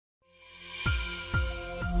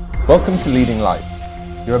Welcome to Leading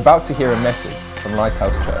Lights. You're about to hear a message from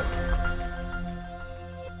Lighthouse Church.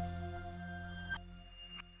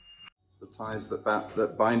 The ties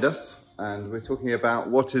that bind us, and we're talking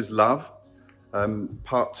about what is love,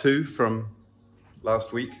 part 2 from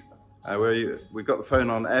last week, where we've got the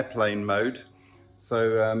phone on airplane mode.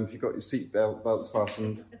 So if you've got your seat belts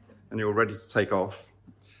fastened and you're ready to take off,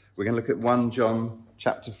 we're going to look at 1 John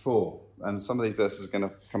chapter 4. And some of these verses are going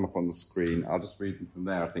to come up on the screen. I'll just read them from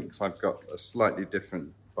there, I think, because I've got a slightly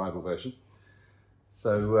different Bible version.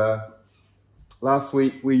 So last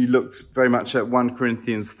week we looked very much at 1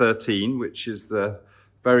 Corinthians 13, which is the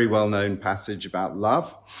very well-known passage about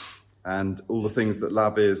love and all the things that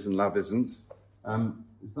love is and love isn't.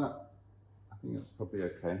 Is that? I think that's probably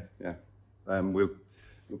okay. Yeah. We'll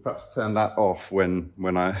perhaps turn that off when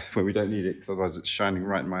we don't need it, because otherwise it's shining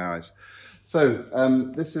right in my eyes.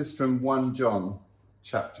 So this is from 1 John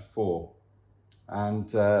chapter 4,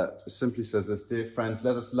 and it simply says this: "Dear friends,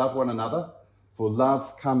 let us love one another, for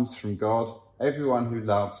love comes from God. Everyone who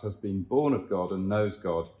loves has been born of God and knows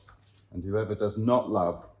God, and whoever does not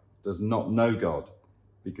love does not know God,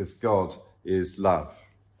 because God is love."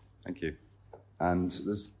 Thank you. And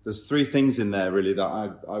there's 3 things in there really that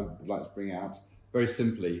I would like to bring out very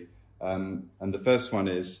simply, and the first one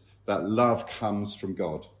is that love comes from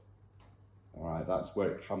God. All right, that's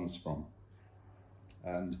where it comes from.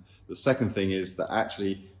 And the second thing is that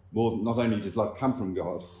actually, not only does love come from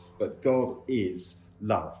God, but God is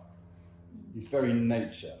love. His very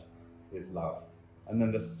nature is love. And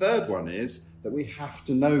then the third one is that we have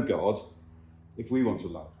to know God if we want to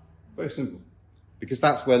love. Very simple. Because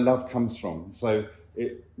that's where love comes from. So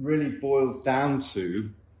it really boils down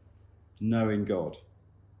to knowing God.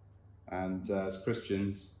 And as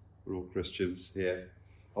Christians, we're all Christians here,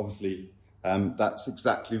 obviously, that's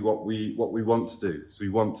exactly what we want to do. So we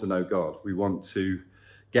want to know God. We want to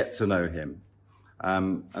get to know him.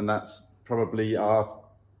 And that's probably our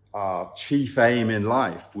chief aim in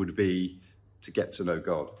life would be to get to know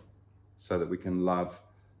God so that we can love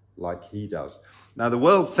like he does. Now, the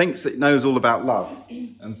world thinks it knows all about love.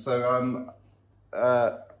 And so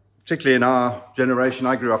particularly in our generation,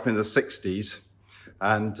 I grew up in the 60s.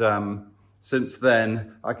 And since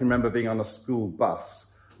then, I can remember being on a school bus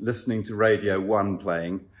listening to Radio 1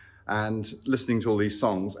 playing and listening to all these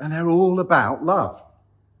songs, and they're all about love.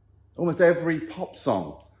 Almost every pop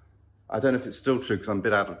song. I don't know if it's still true because I'm a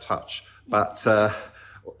bit out of touch, but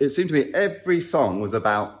it seemed to me every song was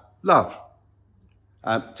about love.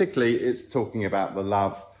 Particularly, it's talking about the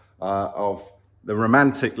love of the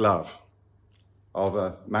romantic love of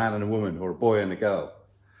a man and a woman, or a boy and a girl.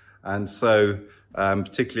 And so,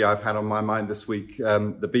 particularly, I've had on my mind this week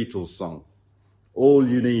the Beatles song, "All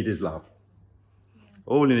You Need Is Love."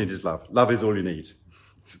 All you need is love. Love is all you need.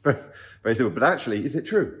 It's very, very simple. But actually, is it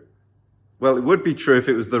true? Well, it would be true if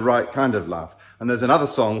it was the right kind of love. And there's another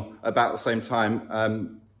song about the same time,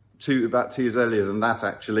 about 2 years earlier than that,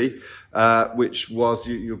 actually, which was,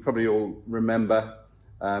 you'll probably all remember,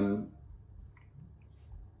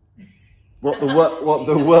 what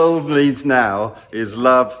the world needs now is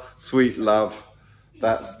love, sweet love.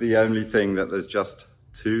 That's the only thing that there's just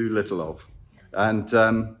too little of. And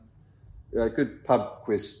a good pub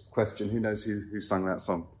quiz question: who knows who sung that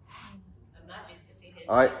song?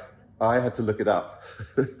 I had to look it up.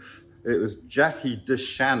 It was Jackie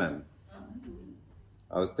DeShannon.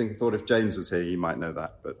 I thought if James was here, he might know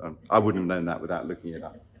that, but I wouldn't have known that without looking it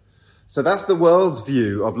up. So that's the world's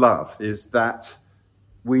view of love, is that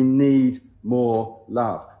we need more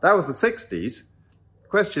love. That was the 60s. The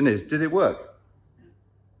question is, did it work?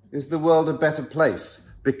 Is the world a better place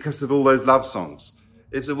because of all those love songs?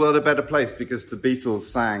 Is the world a better place because the Beatles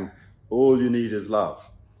sang, "All you need is love"?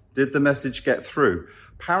 Did the message get through?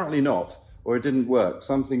 Apparently not, or it didn't work.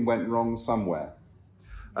 Something went wrong somewhere.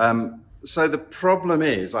 So the problem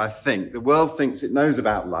is, I think, the world thinks it knows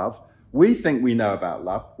about love. We think we know about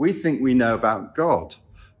love. We think we know about God.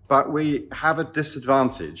 But we have a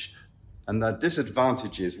disadvantage, and the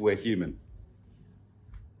disadvantage is we're human.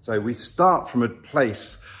 So we start from a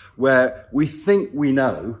place where we think we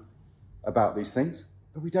know about these things,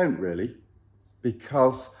 but we don't really,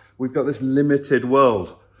 because we've got this limited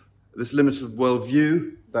world, this limited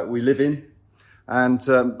worldview that we live in. And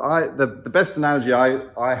the best analogy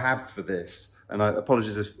I have for this, and I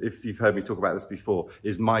apologize if you've heard me talk about this before,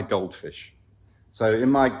 is my goldfish. So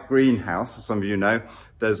in my greenhouse, as some of you know,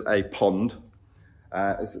 there's a pond.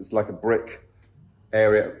 It's like a brick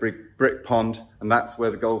area, brick pond, and that's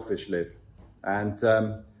where the goldfish live. And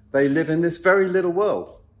they live in this very little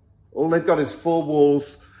world. All they've got is 4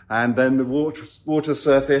 walls and then the water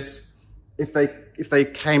surface. If they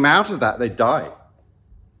came out of that, they'd die.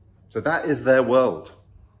 So that is their world.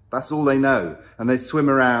 That's all they know. And they swim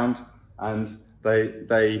around and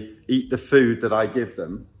they eat the food that I give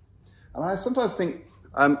them. And I sometimes think,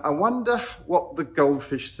 I wonder what the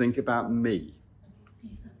goldfish think about me.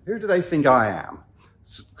 Who do they think I am?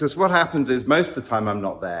 Because what happens is most of the time I'm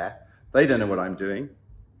not there. They don't know what I'm doing.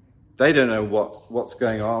 They don't know what's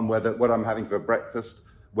going on, what I'm having for breakfast,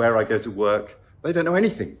 where I go to work. They don't know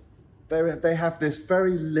anything. They have this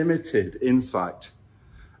very limited insight.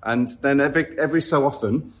 And then every so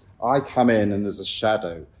often, I come in and there's a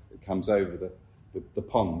shadow that comes over the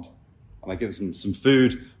pond. And I give them some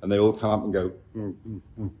food, and they all come up and go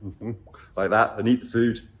like that and eat the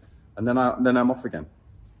food. And then I'm off again.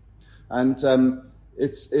 And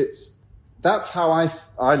that's how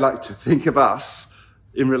I like to think of us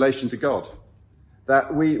in relation to God.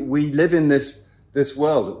 That we live in this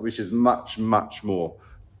world which is much, much more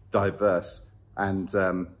diverse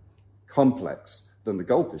and complex than the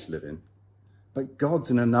goldfish live in. But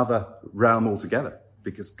God's in another realm altogether,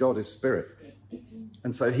 because God is spirit.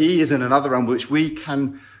 And so he is in another realm which we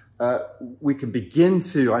can begin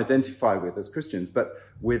to identify with as Christians. But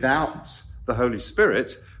without the Holy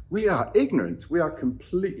Spirit, we are ignorant. We are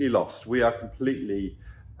completely lost. We are completely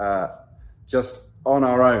just on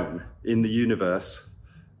our own in the universe.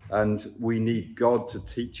 And we need God to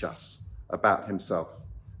teach us about himself.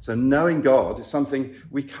 So knowing God is something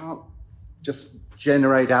we can't just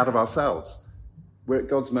generate out of ourselves. We're at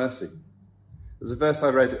God's mercy. There's a verse I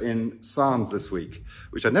read in Psalms this week,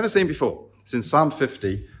 which I'd never seen before. It's in Psalm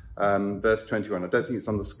 50, verse 21. I don't think it's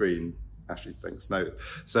on the screen. Ashley thinks no.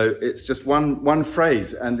 So it's just one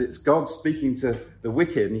phrase, and it's God speaking to the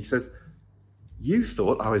wicked, and he says, "You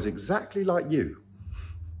thought I was exactly like you."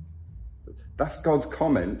 That's God's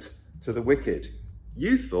comment to the wicked.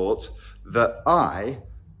 You thought that I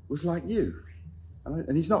was like you.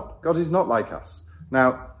 And he's not. God is not like us.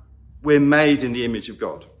 Now, we're made in the image of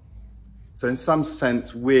God. So in some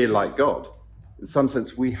sense, we're like God. In some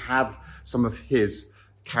sense, we have some of his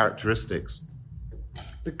characteristics.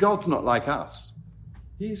 But God's not like us.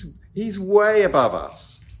 He's way above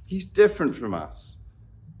us. He's different from us.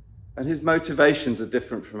 And his motivations are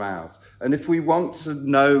different from ours. And if we want to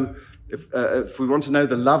know, if we want to know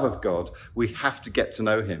the love of God, we have to get to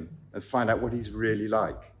know him and find out what he's really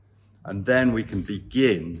like. And then we can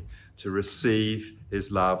begin to receive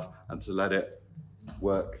his love and to let it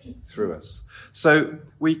work through us. So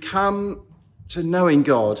we come to knowing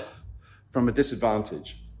God from a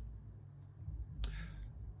disadvantage.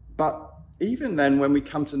 But even then, when we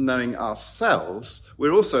come to knowing ourselves,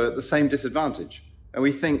 we're also at the same disadvantage. And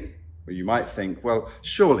we think, well, you might think, well,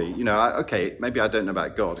 surely, okay, maybe I don't know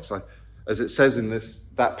about God. Because as it says in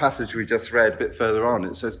that passage we just read a bit further on,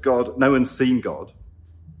 it says God, no one's seen God.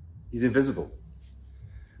 He's invisible.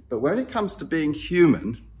 But when it comes to being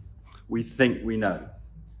human, we think we know.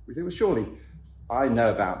 We think, well, surely I know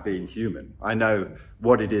about being human. I know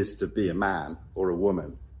what it is to be a man or a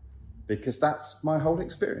woman, because that's my whole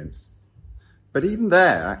experience. But even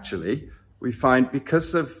there, actually, we find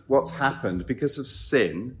because of what's happened, because of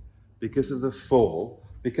sin, because of the fall,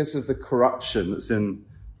 because of the corruption that's in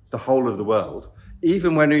the whole of the world,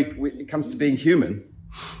 even when it comes to being human,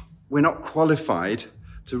 we're not qualified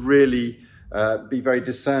to really be very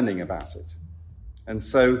discerning about it. And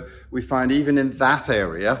so we find even in that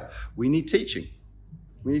area, we need teaching.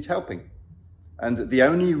 We need helping. And the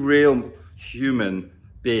only real human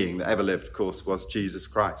being that ever lived, of course, was Jesus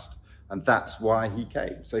Christ. And that's why he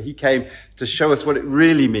came. So he came to show us what it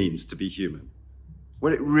really means to be human,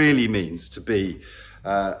 what it really means to be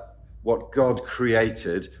what God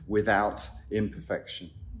created without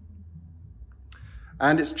imperfection.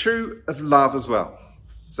 And it's true of love as well.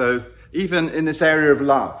 So even in this area of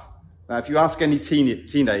love, now if you ask any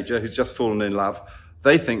teenager who's just fallen in love,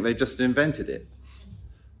 they think they just invented it.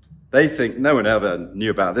 They think no one ever knew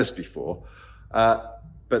about this before.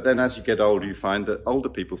 But then as you get older, you find that older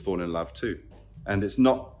people fall in love too. And it's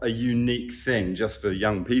not a unique thing just for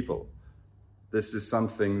young people. This is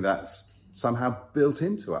something that's somehow built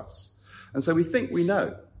into us. And so we think we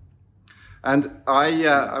know. And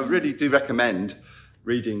I really do recommend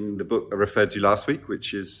reading the book I referred to last week,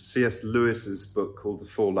 which is C.S. Lewis's book called The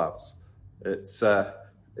Four Loves. It's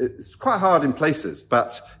quite hard in places,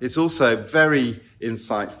 but it's also very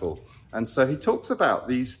insightful. And so he talks about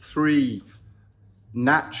these three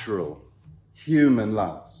natural human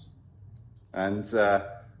loves. And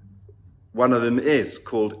one of them is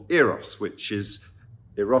called eros, which is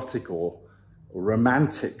erotic or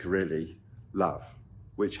romantic, really, love,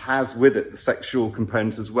 which has with it the sexual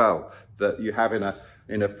component as well that you have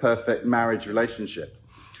in a perfect marriage relationship.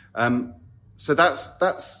 So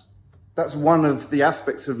that's That's one of the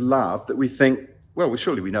aspects of love that we think, well,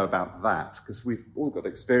 surely we know about that because we've all got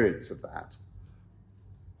experience of that.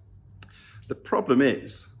 The problem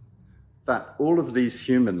is that all of these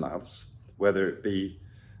human loves, whether it be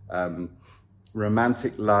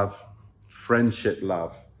romantic love, friendship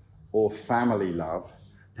love, or family love,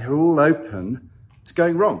 they're all open to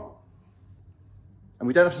going wrong. And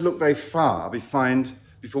we don't have to look very far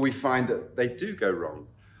before we find that they do go wrong.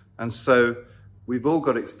 And so we've all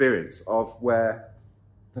got experience of where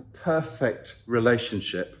the perfect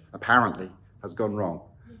relationship apparently has gone wrong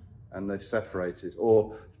and they've separated,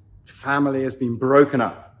 or family has been broken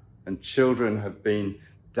up and children have been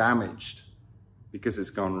damaged because it's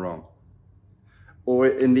gone wrong. Or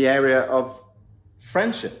in the area of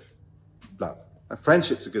friendship, love.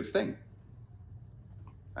 Friendship's a good thing.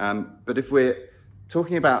 But if we're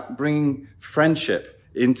talking about bringing friendship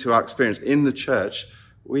into our experience in the church,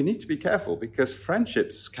 we need to be careful because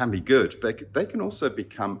friendships can be good, but they can also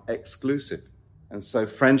become exclusive. And so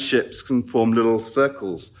friendships can form little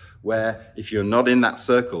circles where if you're not in that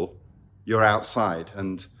circle, you're outside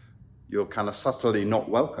and you're kind of subtly not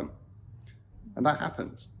welcome. And that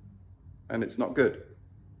happens. And it's not good.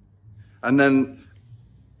 And then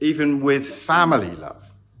even with family love,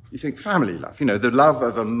 you think family love, the love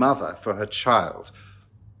of a mother for her child,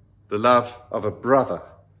 the love of a brother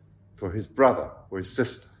for his brother or his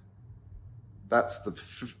sister. That's the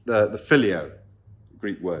phileo,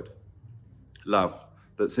 Greek word, love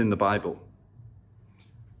that's in the Bible.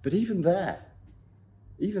 But even there,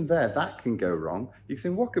 that can go wrong. You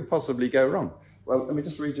think, what could possibly go wrong? Well, let me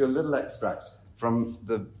just read you a little extract from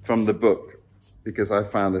the book, because I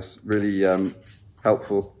found this really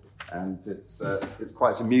helpful, and it's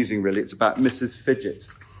quite amusing, really. It's about Mrs. Fidget.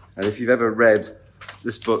 And if you've ever read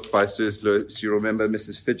this book by C.S. Lewis, you'll remember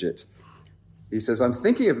Mrs. Fidget. He says, "I'm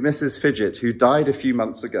thinking of Mrs. Fidget, who died a few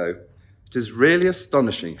months ago. It is really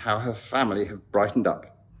astonishing how her family have brightened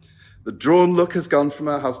up. The drawn look has gone from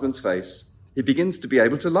her husband's face. He begins to be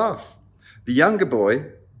able to laugh. The younger boy,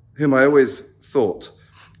 whom I always thought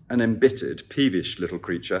an embittered, peevish little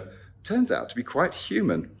creature, turns out to be quite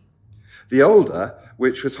human. The older,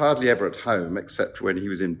 which was hardly ever at home except when he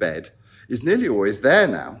was in bed, is nearly always there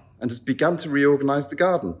now and has begun to reorganize the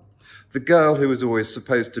garden. The girl, who was always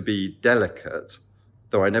supposed to be delicate,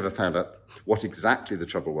 though I never found out what exactly the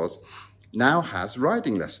trouble was, now has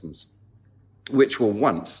riding lessons, which were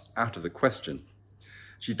once out of the question.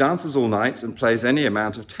 She dances all night and plays any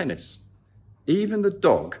amount of tennis. Even the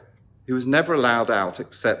dog, who was never allowed out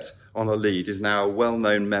except on a lead, is now a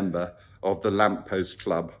well-known member of the lamppost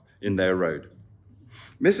club in their road.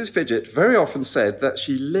 Mrs. Fidget very often said that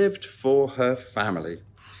she lived for her family,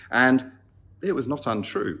 and it was not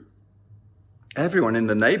untrue. Everyone in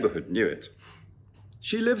the neighbourhood knew it.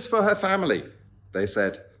 She lives for her family, they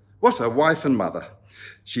said. What a wife and mother.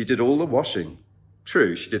 She did all the washing.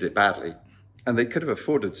 True, she did it badly, and they could have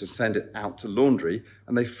afforded to send it out to laundry,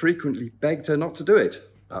 and they frequently begged her not to do it,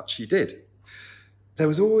 but she did. There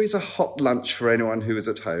was always a hot lunch for anyone who was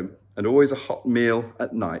at home, and always a hot meal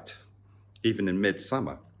at night, even in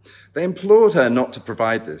midsummer. They implored her not to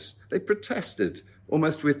provide this. They protested,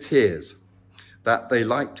 almost with tears, that they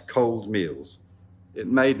liked cold meals. It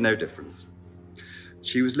made no difference.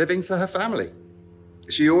 She was living for her family.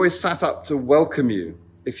 She always sat up to welcome you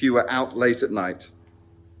if you were out late at night.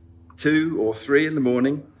 2 or 3 in the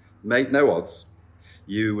morning made no odds.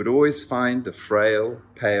 You would always find the frail,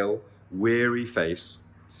 pale, weary face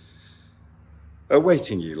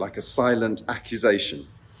awaiting you like a silent accusation,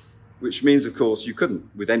 which means, of course, you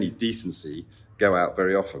couldn't, with any decency, go out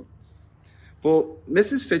very often. For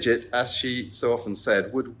Mrs. Fidget, as she so often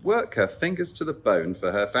said, would work her fingers to the bone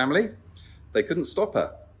for her family. They couldn't stop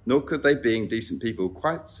her, nor could they, being decent people,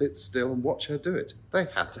 quite sit still and watch her do it. They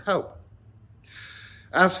had to help.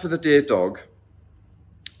 As for the dear dog,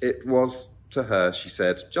 it was to her, she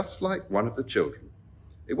said, just like one of the children.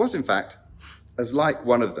 It was, in fact, as like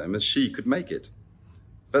one of them as she could make it.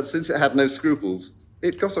 But since it had no scruples,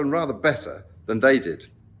 it got on rather better than they did.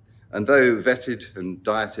 And though vetted and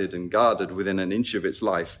dieted and guarded within an inch of its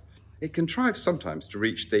life, it contrived sometimes to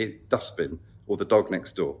reach the dustbin or the dog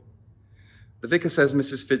next door. The vicar says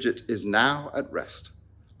Mrs. Fidget is now at rest.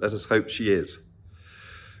 Let us hope she is.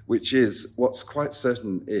 Which is, what's quite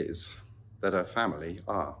certain is, that her family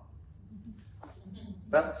are.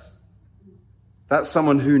 That's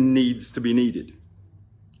someone who needs to be needed.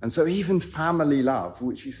 And so even family love,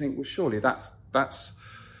 which you think, well, surely that's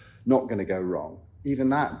not going to go wrong. Even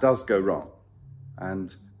that does go wrong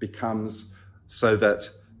and becomes so that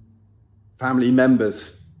family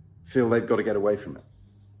members feel they've got to get away from it.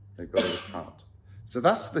 They've got to get apart. So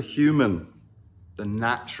that's the human the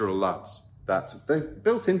natural loves that they're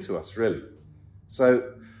built into us, really.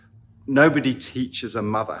 So nobody teaches a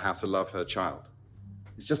mother how to love her child.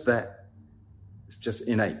 It's just there. It's just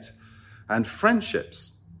innate. And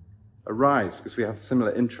friendships arise because we have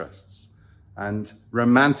similar interests. And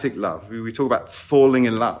romantic love, we talk about falling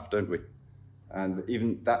in love, don't we? And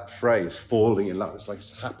even that phrase, falling in love, it's like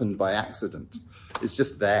it's happened by accident. It's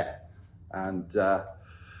just there. And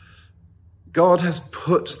God has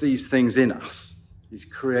put these things in us. He's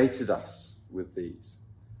created us with these.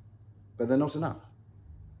 But they're not enough.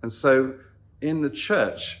 And so in the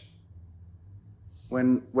church,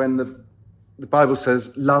 when the Bible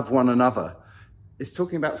says love one another, it's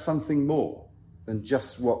talking about something more than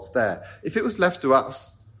just what's there. If it was left to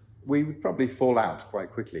us, we would probably fall out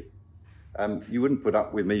quite quickly. You wouldn't put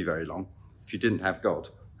up with me very long if you didn't have God,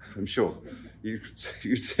 I'm sure. You'd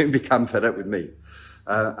soon become fed up with me.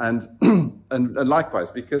 And likewise,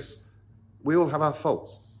 because we all have our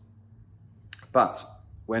faults. But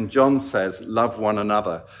when John says, love one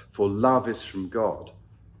another, for love is from God,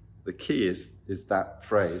 the key is that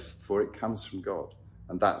phrase, for it comes from God.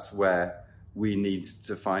 And that's where we need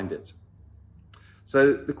to find it.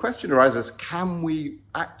 So the question arises, can we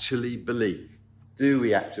actually believe? Do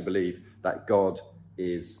we actually believe that God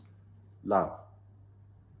is love?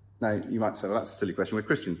 Now, you might say, well, that's a silly question. We're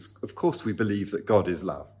Christians. Of course we believe that God is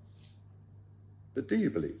love. But do you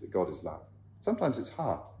believe that God is love? Sometimes it's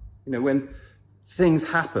hard. You know, when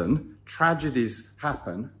things happen, tragedies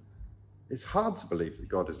happen, it's hard to believe that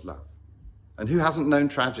God is love. And who hasn't known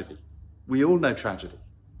tragedy? We all know tragedy.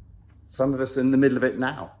 Some of us are in the middle of it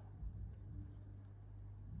now.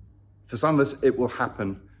 For some of us, it will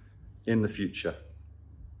happen in the future.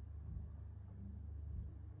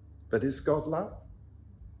 But is God love?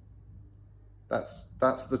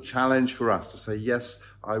 That's the challenge for us to say, yes,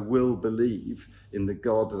 I will believe in the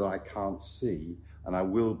God that I can't see, and I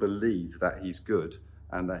will believe that he's good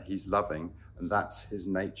and that he's loving, and that's his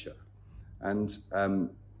nature. And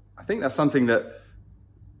I think that's something that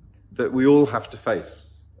we all have to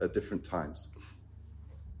face at different times.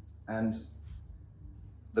 And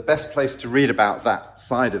the best place to read about that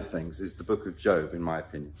side of things is the book of Job, in my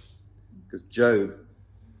opinion, because Job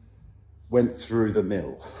went through the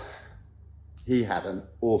mill. He had an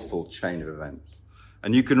awful chain of events.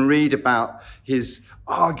 And you can read about his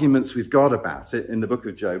arguments with God about it in the book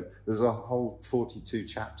of Job. There's a whole 42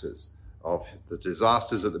 chapters of the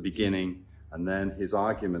disasters at the beginning and then his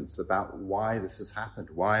arguments about why this has happened.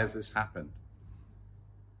 Why has this happened?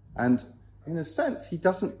 And in a sense, he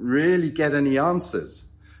doesn't really get any answers.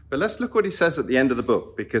 But let's look what he says at the end of the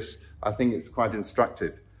book, because I think it's quite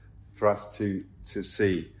instructive for us to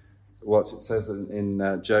see what it says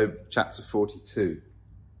in Job chapter 42.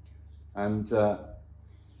 And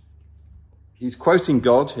he's quoting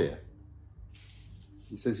God here.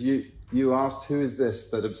 He says, you asked, who is this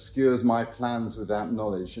that obscures my plans without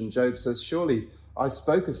knowledge? And Job says, surely I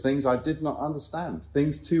spoke of things I did not understand,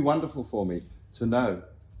 things too wonderful for me to know.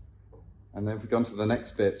 And then if we go on to the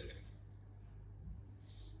next bit.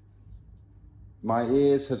 My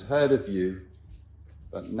ears had heard of you,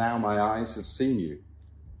 but now my eyes have seen you.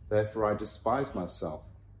 Therefore I despise myself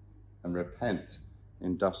and repent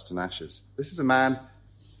in dust and ashes. This is a man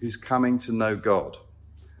who's coming to know God.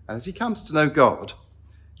 And as he comes to know God,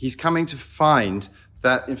 he's coming to find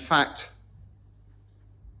that, in fact,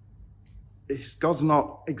 God's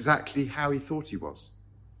not exactly how he thought he was.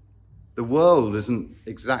 The world isn't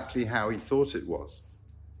exactly how he thought it was.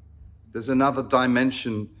 There's another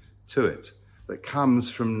dimension to it that comes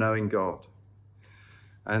from knowing God.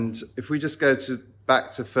 And if we just go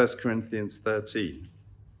back to 1 Corinthians 13,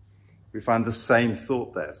 we find the same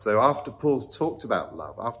thought there. So after Paul's talked about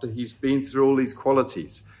love, after he's been through all these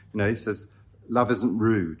qualities, he says, love isn't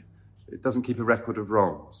rude. It doesn't keep a record of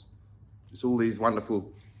wrongs. It's all these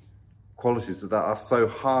wonderful qualities that are so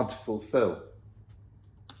hard to fulfill.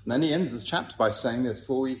 And then he ends the chapter by saying this,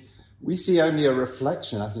 for we see only a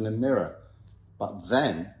reflection as in a mirror, but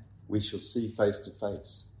then we shall see face to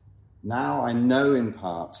face. Now I know in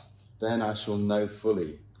part, then I shall know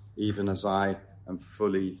fully, even as I am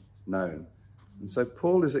fully known. And so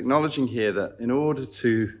Paul is acknowledging here that in order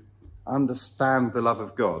to understand the love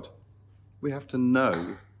of God, we have to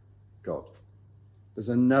know God. There's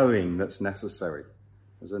a knowing that's necessary.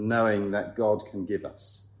 There's a knowing that God can give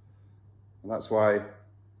us. And that's why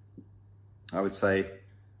I would say,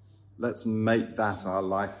 let's make that our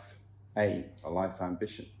life aim, our life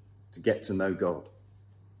ambition, to get to know God.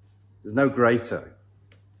 There's no greater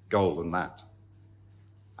goal than that.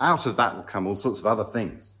 Out of that will come all sorts of other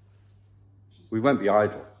things. We won't be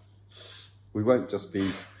idle. We won't just be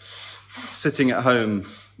sitting at home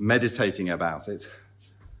meditating about it.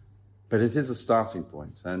 But it is a starting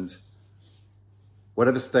point, and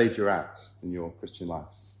whatever stage you're at in your Christian life,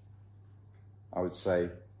 I would say,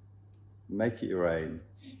 make it your aim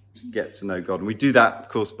to get to know God. And we do that, of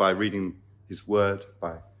course, by reading his word,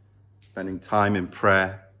 by spending time in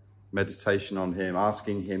prayer, meditation on him,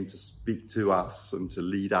 asking him to speak to us and to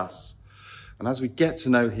lead us. And as we get to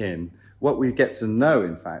know him, what we get to know,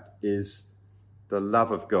 in fact, is the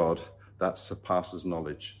love of God that surpasses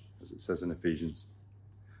knowledge, as it says in Ephesians.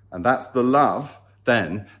 And that's the love,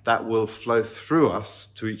 then, that will flow through us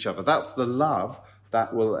to each other. That's the love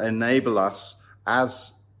that will enable us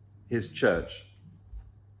as his church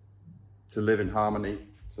to live in harmony,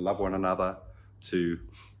 to love one another, to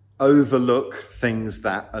overlook things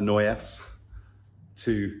that annoy us,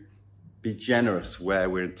 to be generous where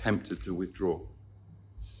we're tempted to withdraw.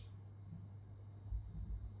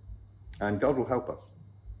 And God will help us,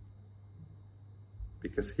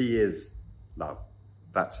 because he is love.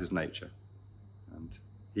 That's his nature. And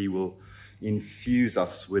he will infuse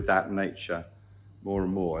us with that nature more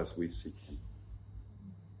and more as we seek him.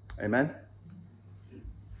 Amen?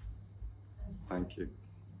 Thank you.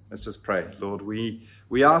 Let's just pray. Lord, we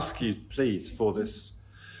ask you, please, for this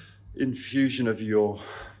infusion of your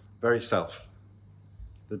very self,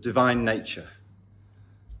 the divine nature,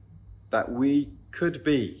 that we could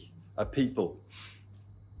be a people,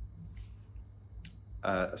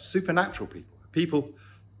 a supernatural people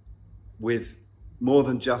with more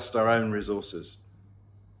than just our own resources,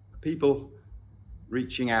 people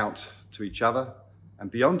reaching out to each other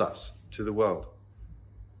and beyond us to the world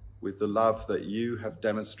with the love that you have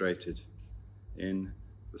demonstrated in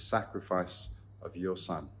the sacrifice of your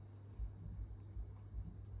Son.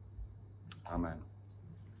 Amen.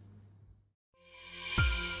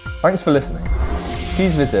 Thanks for listening.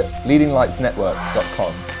 Please visit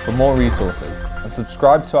leadinglightsnetwork.com for more resources and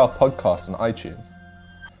subscribe to our podcast on iTunes.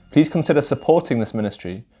 Please consider supporting this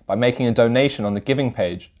ministry by making a donation on the giving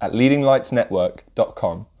page at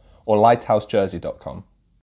leadinglightsnetwork.com or lighthousejersey.com.